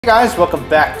Hey guys, welcome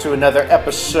back to another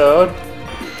episode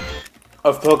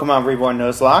of Pokemon Reborn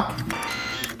Nuzlocke.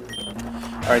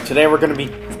 Alright, today we're going to be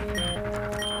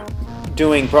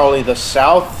doing probably the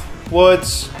South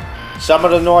Woods, some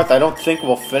of the North. I don't think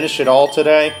we'll finish it all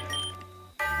today.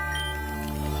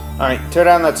 Alright, tear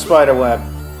down that spider web.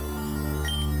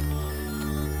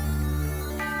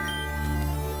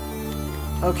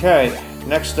 Okay,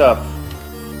 next up.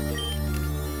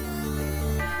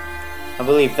 I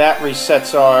believe that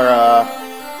resets our,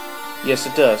 yes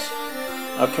it does.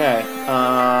 Okay,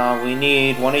 we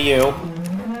need one of you.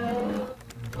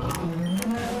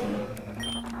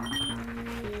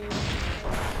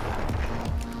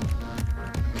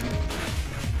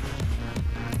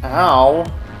 Ow.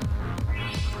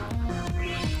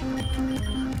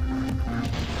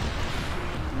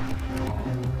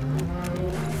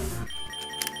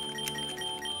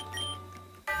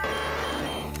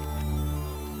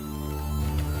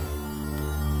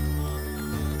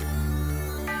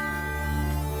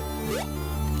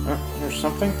 Here's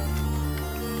something.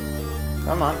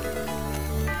 Come on.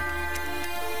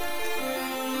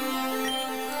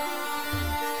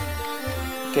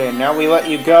 Okay, now we let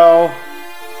you go.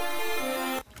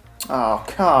 Oh,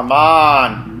 come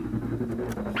on.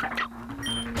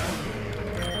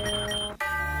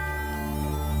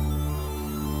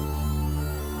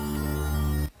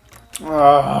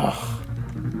 Ugh.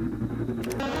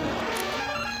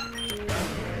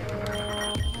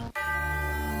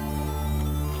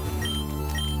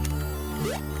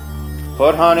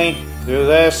 Put honey through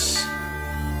this.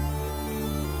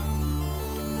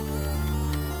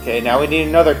 Okay, now we need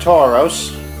another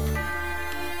Tauros.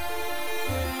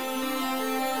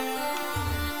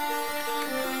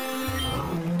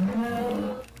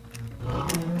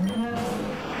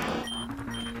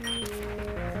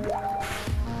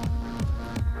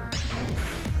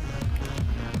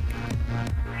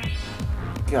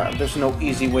 God, there's no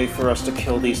easy way for us to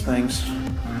kill these things.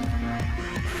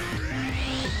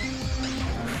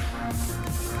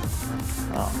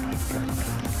 Oh my God.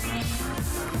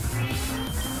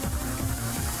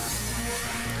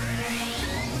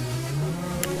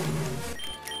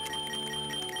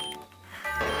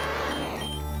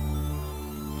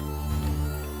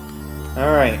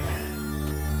 All right.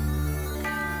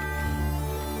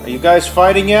 Are you guys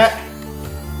fighting yet?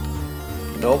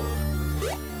 Nope.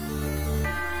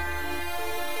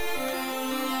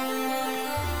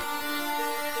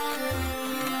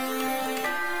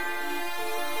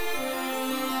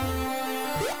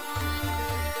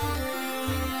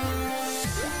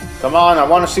 Come on, I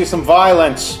want to see some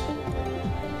violence.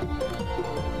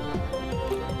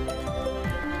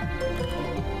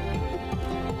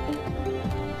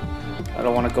 I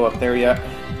don't want to go up there yet.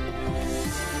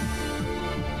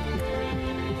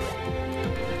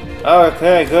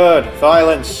 Okay, good.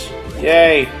 Violence.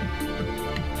 Yay.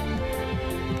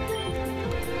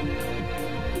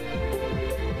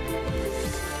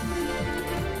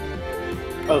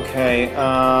 Okay,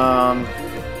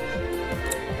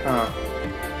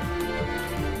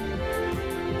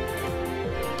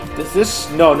 Does this...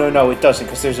 No, it doesn't,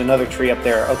 because there's another tree up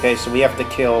there. Okay, so we have to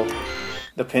kill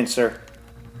the pincer.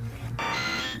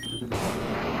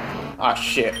 Ah,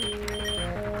 shit.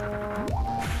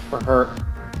 We're hurt.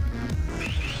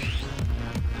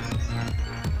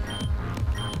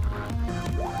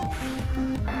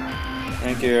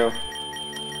 Thank you.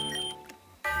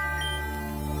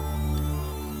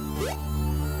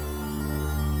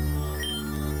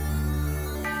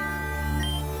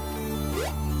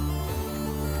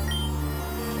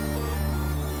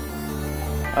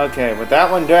 Okay, with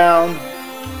that one down,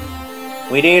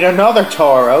 we need another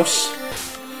Tauros.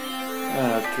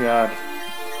 Oh, God.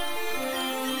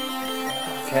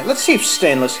 Okay, let's see if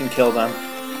Stainless can kill them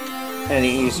any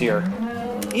easier.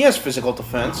 He has physical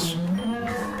defense.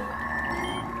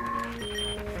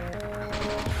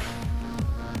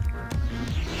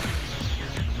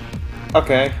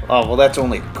 Okay, oh, well that's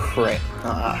only a crit.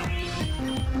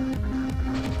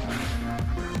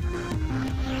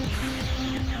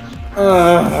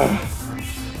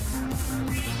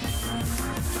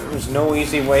 There's no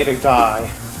easy way to die.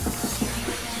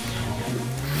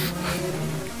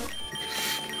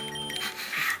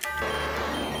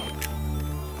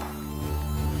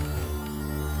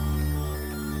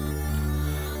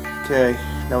 Okay,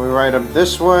 now we ride him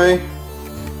this way.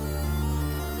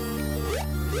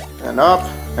 And up.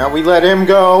 Now we let him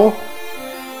go.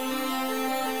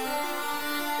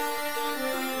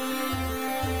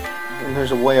 And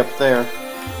there's a way up there.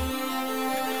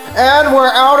 And we're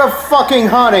out of fucking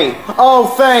honey! Oh,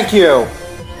 thank you!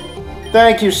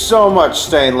 Thank you so much,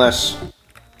 Stainless.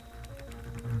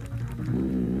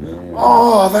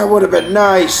 Oh, that would have been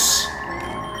nice.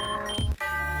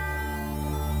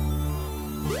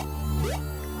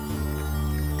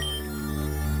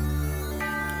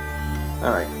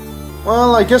 Alright.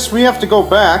 Well, I guess we have to go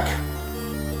back.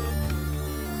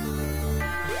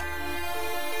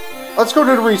 Let's go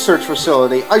to the research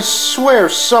facility. I swear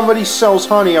somebody sells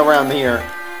honey around here.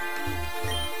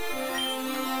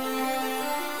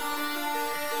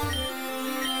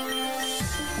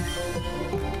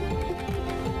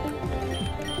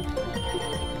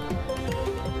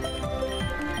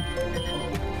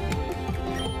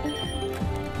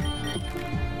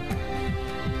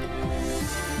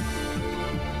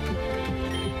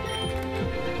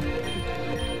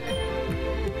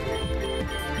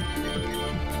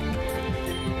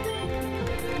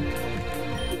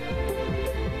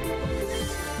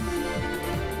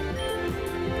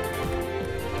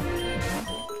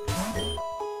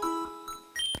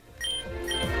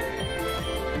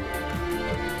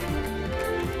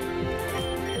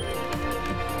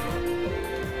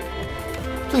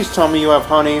 Please tell me you have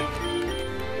honey.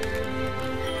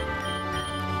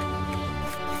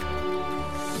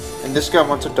 And this guy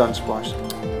wants a Dunsparce.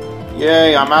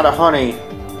 Yay, I'm out of honey.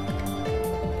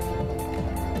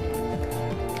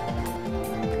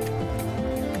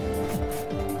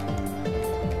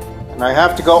 And I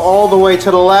have to go all the way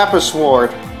to the Lapis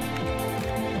Ward.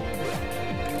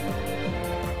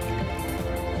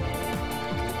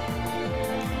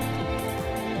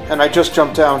 And I just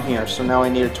jumped down here, so now I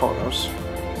need a Tauros.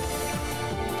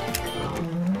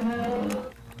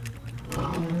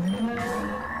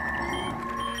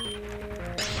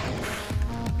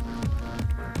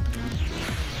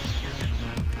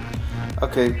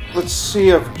 Okay, let's see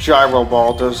if Gyro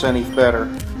Ball does any better.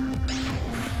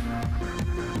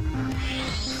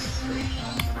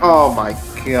 Oh my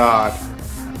god.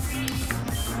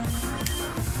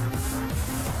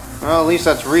 Well, at least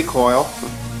that's recoil.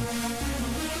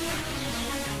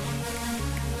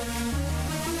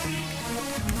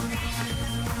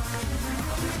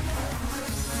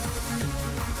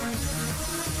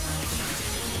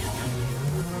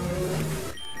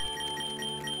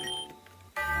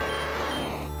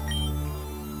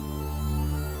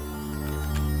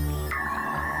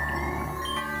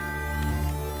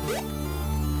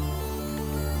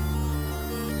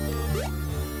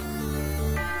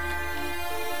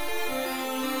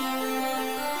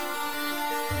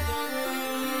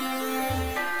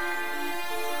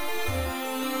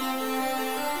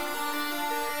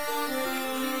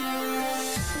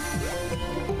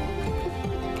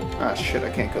 Ah, shit, I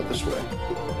can't go this way.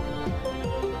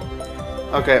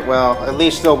 Okay, well, at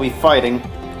least they'll be fighting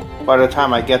by the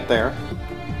time I get there.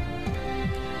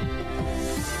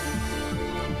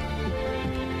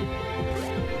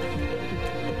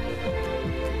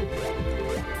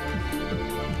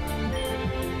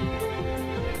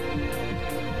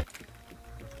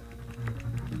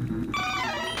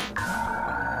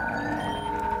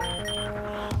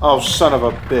 Oh, son of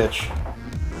a bitch.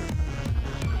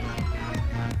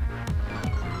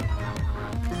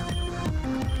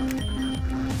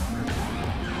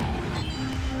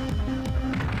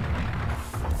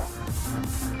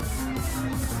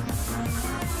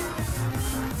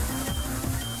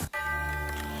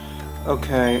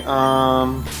 Okay,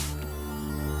 I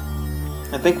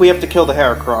think we have to kill the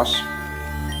Heracross.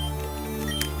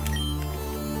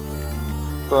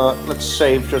 But let's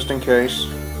save just in case.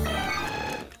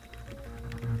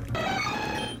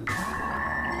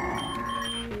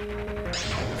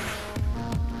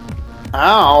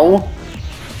 Ow!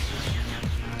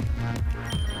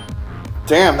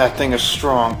 Damn, that thing is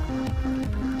strong.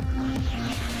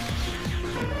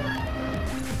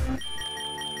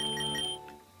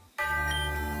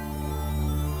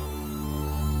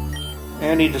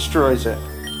 And he destroys it.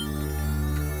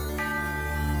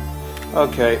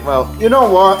 Okay, well, you know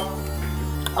what?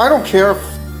 I don't care if...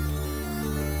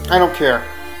 I don't care.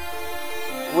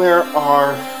 Where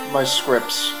are my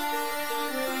scripts?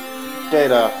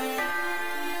 Data.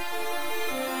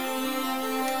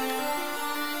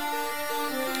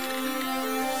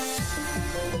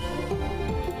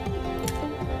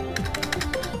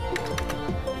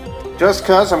 Just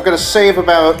cause I'm gonna save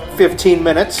about 15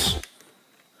 minutes.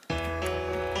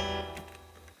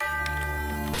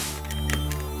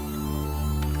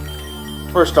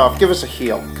 First off, give us a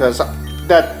heal, because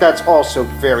that's also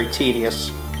very tedious.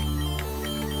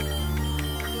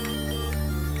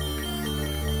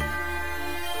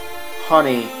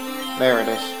 Honey. There it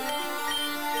is.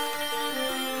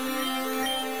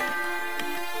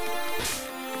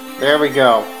 There we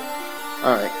go.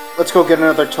 Alright, let's go get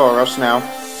another Tauros now.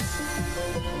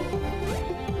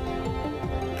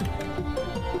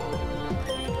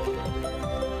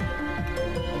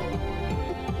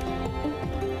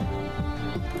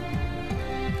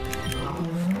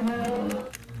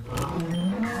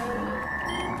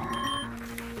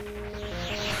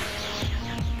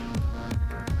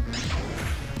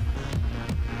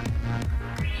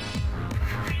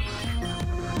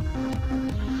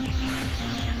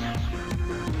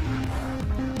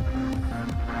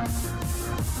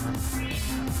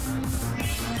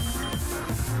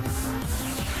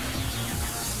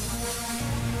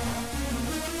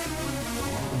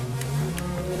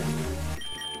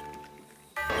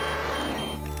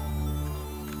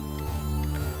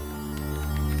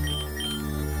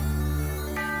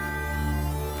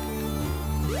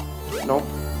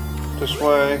 this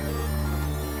way.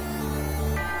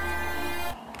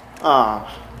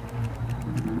 Ah.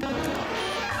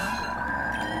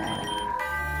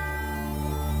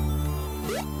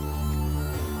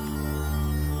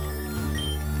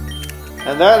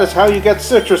 And that is how you get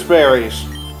citrus berries.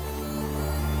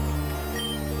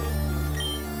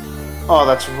 Oh,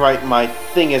 that's right, my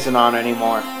thing isn't on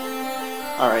anymore.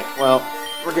 Alright, well,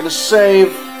 we're gonna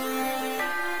save.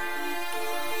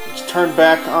 Let's turn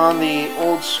back on the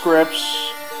old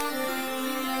scripts.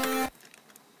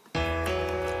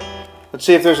 Let's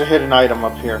see if there's a hidden item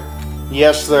up here.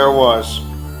 Yes, there was.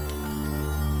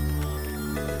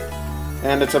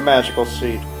 And it's a magical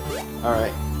seed.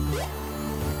 Alright.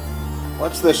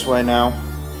 What's this way now?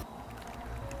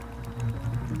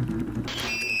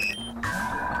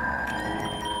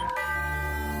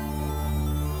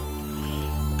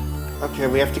 Okay,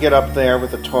 we have to get up there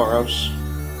with the Tauros.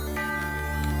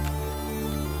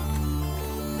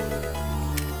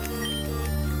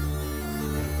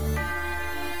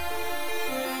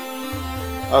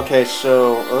 Okay,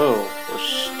 so... oh, we're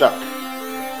stuck.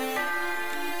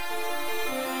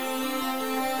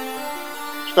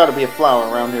 There's gotta be a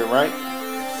flower around here, right?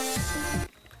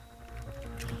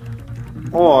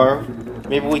 Or,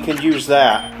 maybe we can use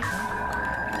that.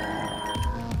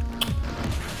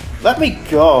 Let me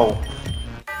go!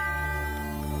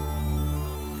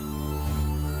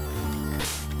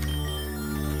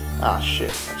 Ah, shit,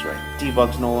 that's right.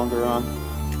 Debug's no longer on.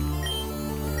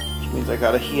 Which means I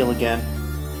gotta heal again.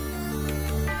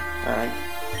 Alright.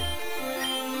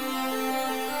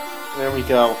 There we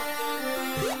go.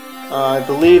 I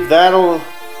believe that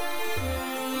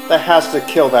has to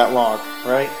kill that log,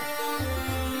 right?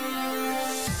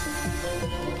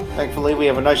 Thankfully, we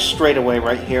have a nice straightaway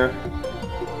right here.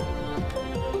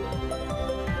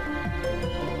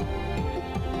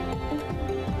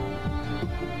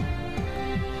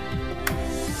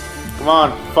 Come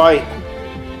on, fight!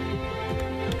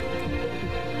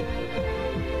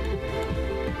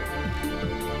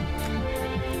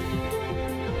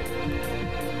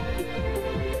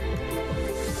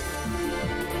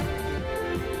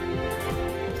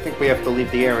 I think we have to leave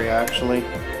the area, actually.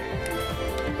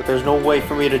 But there's no way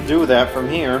for me to do that from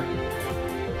here.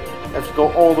 I have to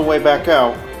go all the way back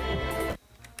out.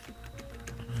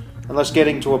 Unless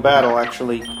getting to a battle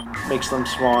actually makes them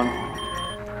spawn.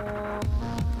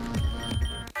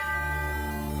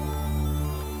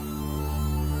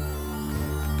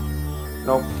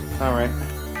 Nope. Alright.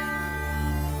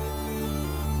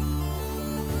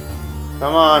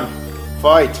 Come on.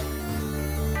 Fight!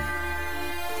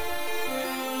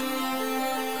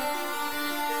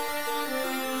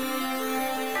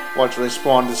 Watch, they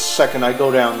spawn the second I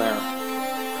go down there.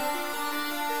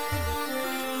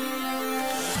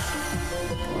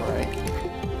 Alright.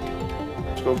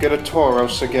 Let's go get a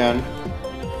Tauros again.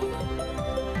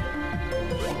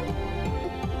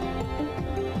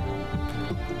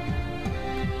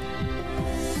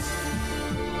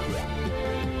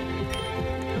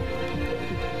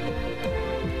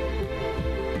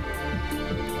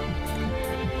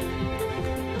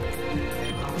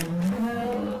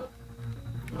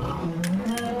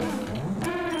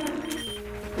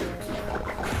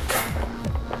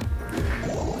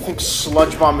 I think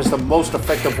Sludge Bomb is the most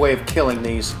effective way of killing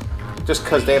these, just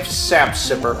because they have Sap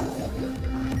Sipper.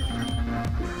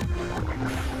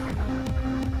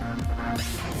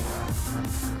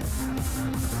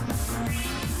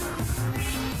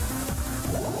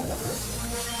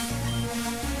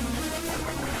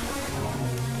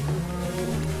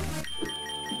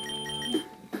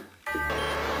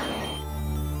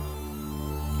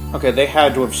 Okay, they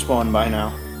had to have spawned by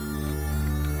now.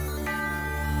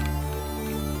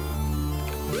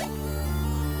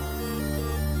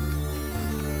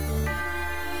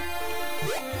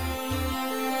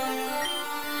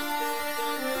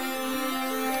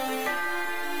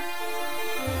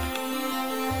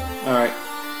 Alright.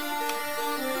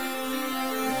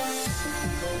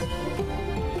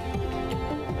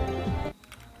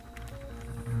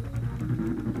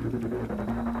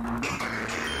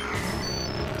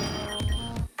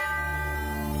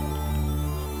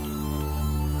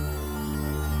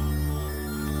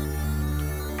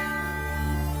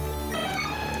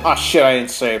 Ah, shit, I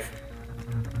didn't save.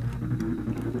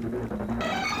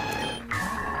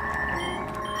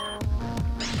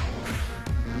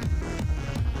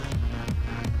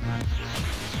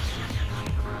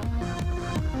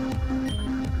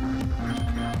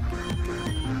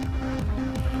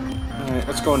 Alright,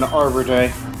 let's go into Arbor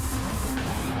Day.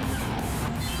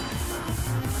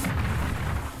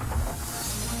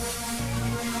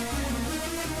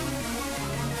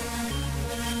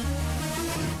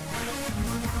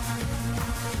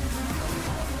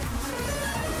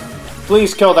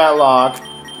 Please kill that log.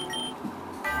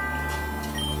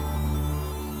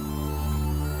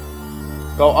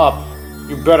 Go up.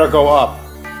 You better go up.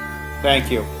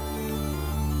 Thank you.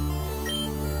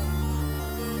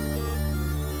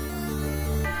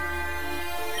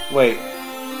 Wait.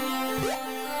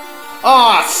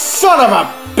 Ah, son of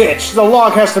a bitch! The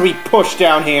log has to be pushed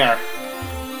down here.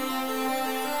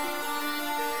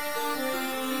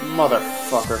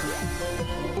 Motherfucker.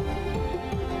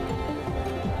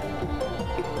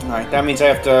 Alright, that means I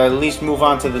have to at least move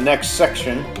on to the next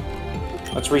section.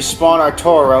 Let's respawn our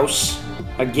Tauros.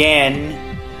 Again.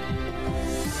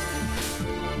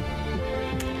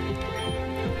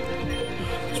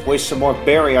 Let's waste some more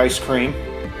berry ice cream.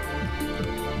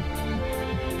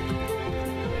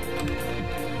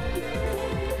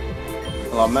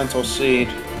 Elemental seed.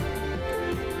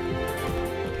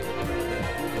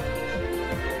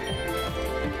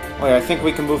 Wait, I think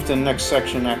we can move to the next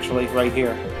section, actually, right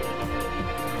here.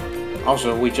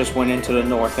 Also, we just went into the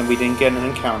north and we didn't get an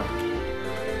encounter.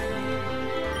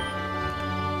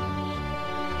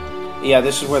 Yeah,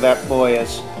 this is where that boy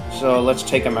is. So let's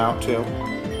take him out, too.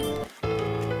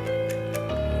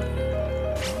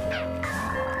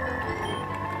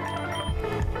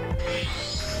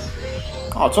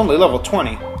 Oh, it's only level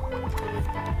 20.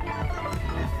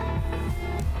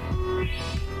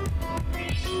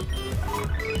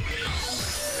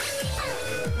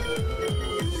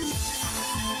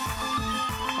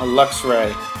 A Lux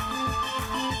Ray.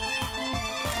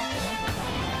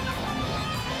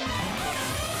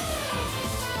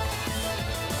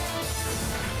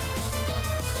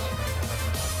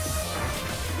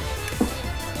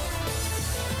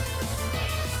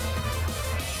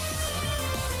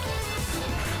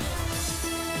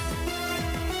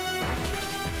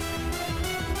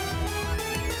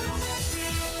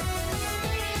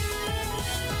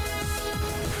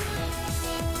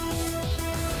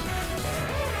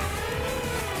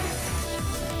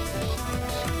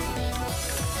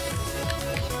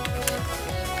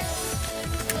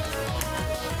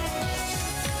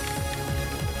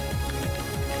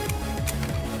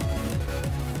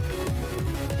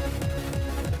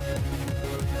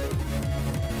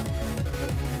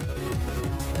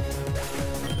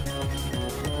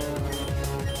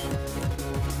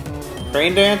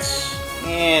 Rain dance?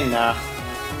 And nah.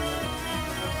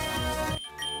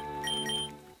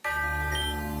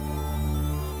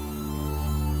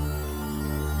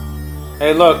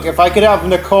 Hey look, if I could have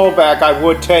Nicole back, I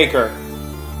would take her.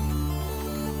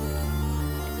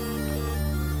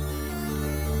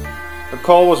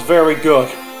 Nicole was very good.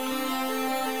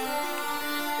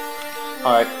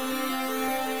 Alright.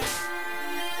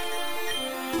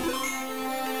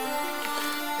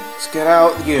 Let's get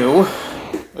out you.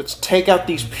 Let's take out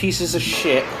these pieces of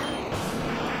shit.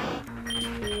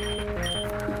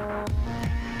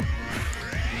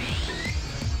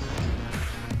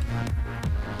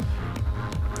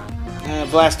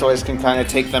 Blastoise can kind of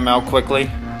take them out quickly.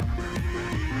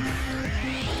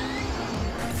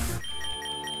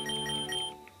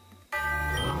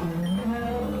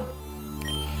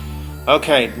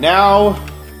 Okay, now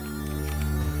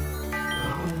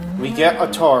we get a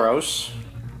Tauros.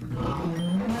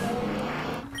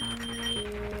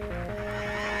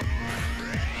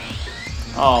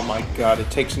 Oh my god, it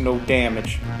takes no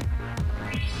damage.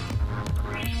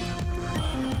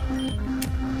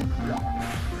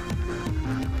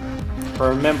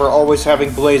 Remember always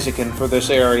having Blaziken for this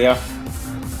area.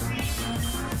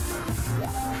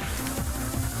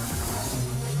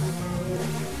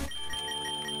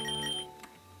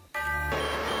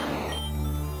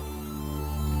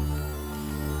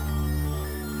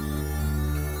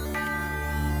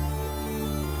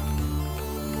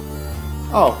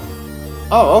 Oh.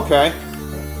 Oh, okay.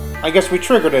 I guess we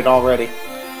triggered it already.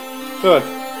 Good.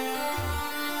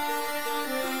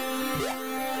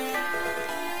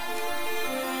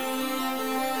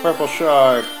 Purple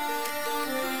shard.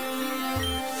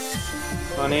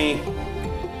 Honey.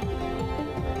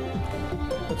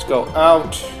 Let's go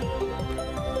out.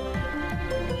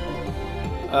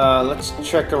 Let's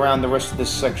check around the rest of this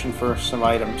section for some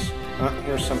items.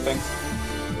 Here's something.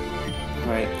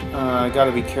 Right, I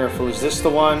gotta be careful. Is this the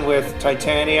one with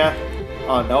Titania?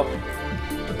 Oh, nope.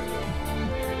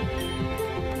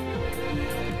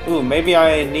 Ooh, maybe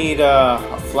I need a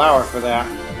flower for that.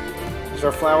 Is there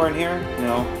a flower in here?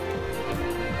 No.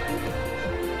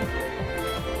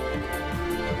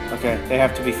 Okay, they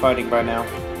have to be fighting by now.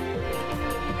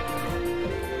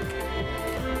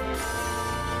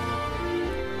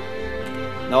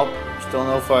 Nope, still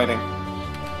no fighting.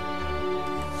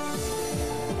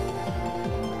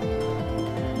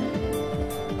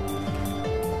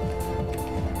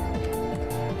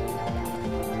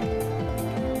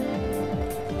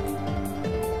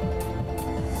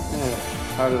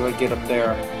 How do I get up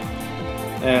there?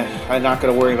 I'm not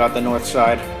gonna worry about the north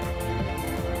side.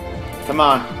 Come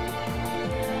on.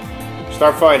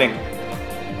 Start fighting.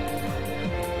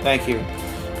 Thank you.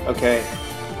 Okay.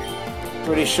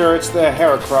 Pretty sure it's the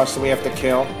Heracross that we have to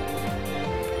kill.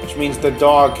 Which means the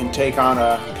dog can take on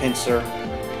a pincer.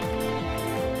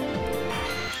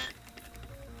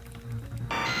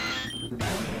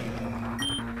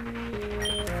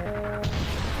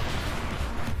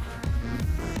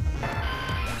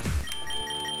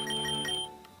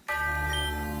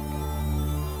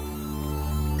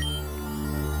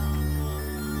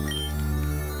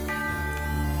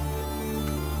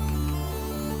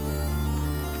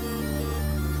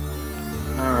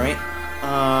 Alright.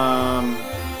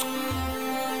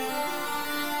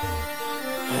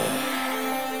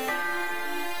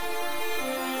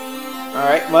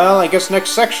 Alright, well, I guess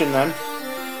next section then.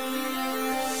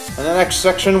 And the next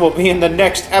section will be in the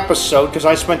next episode, because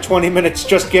I spent 20 minutes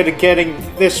just getting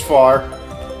this far.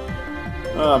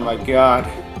 Oh my god.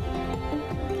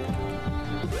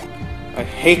 I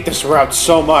hate this route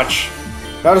so much.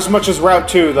 Not as much as Route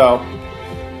 2, though.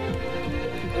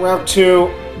 Route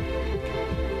 2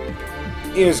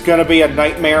 is gonna be a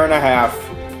nightmare and a half.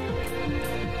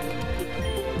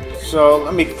 So,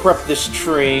 let me prep this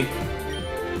tree.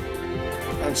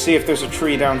 And see if there's a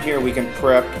tree down here we can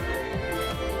prep.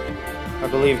 I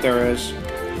believe there is.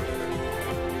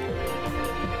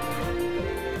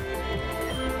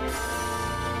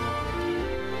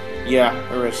 Yeah,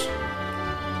 there is.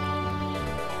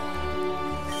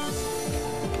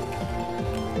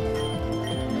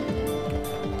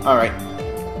 Alright.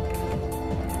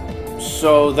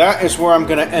 So that is where I'm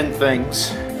gonna end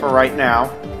things for right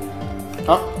now.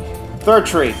 Oh, third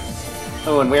tree.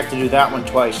 Oh, and we have to do that one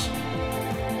twice.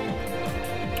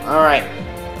 Alright.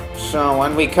 So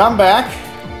when we come back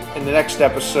in the next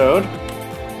episode,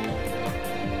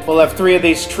 we'll have 3 of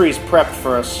these trees prepped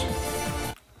for us.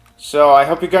 So I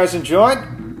hope you guys enjoyed.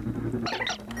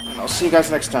 I'll see you guys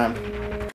next time.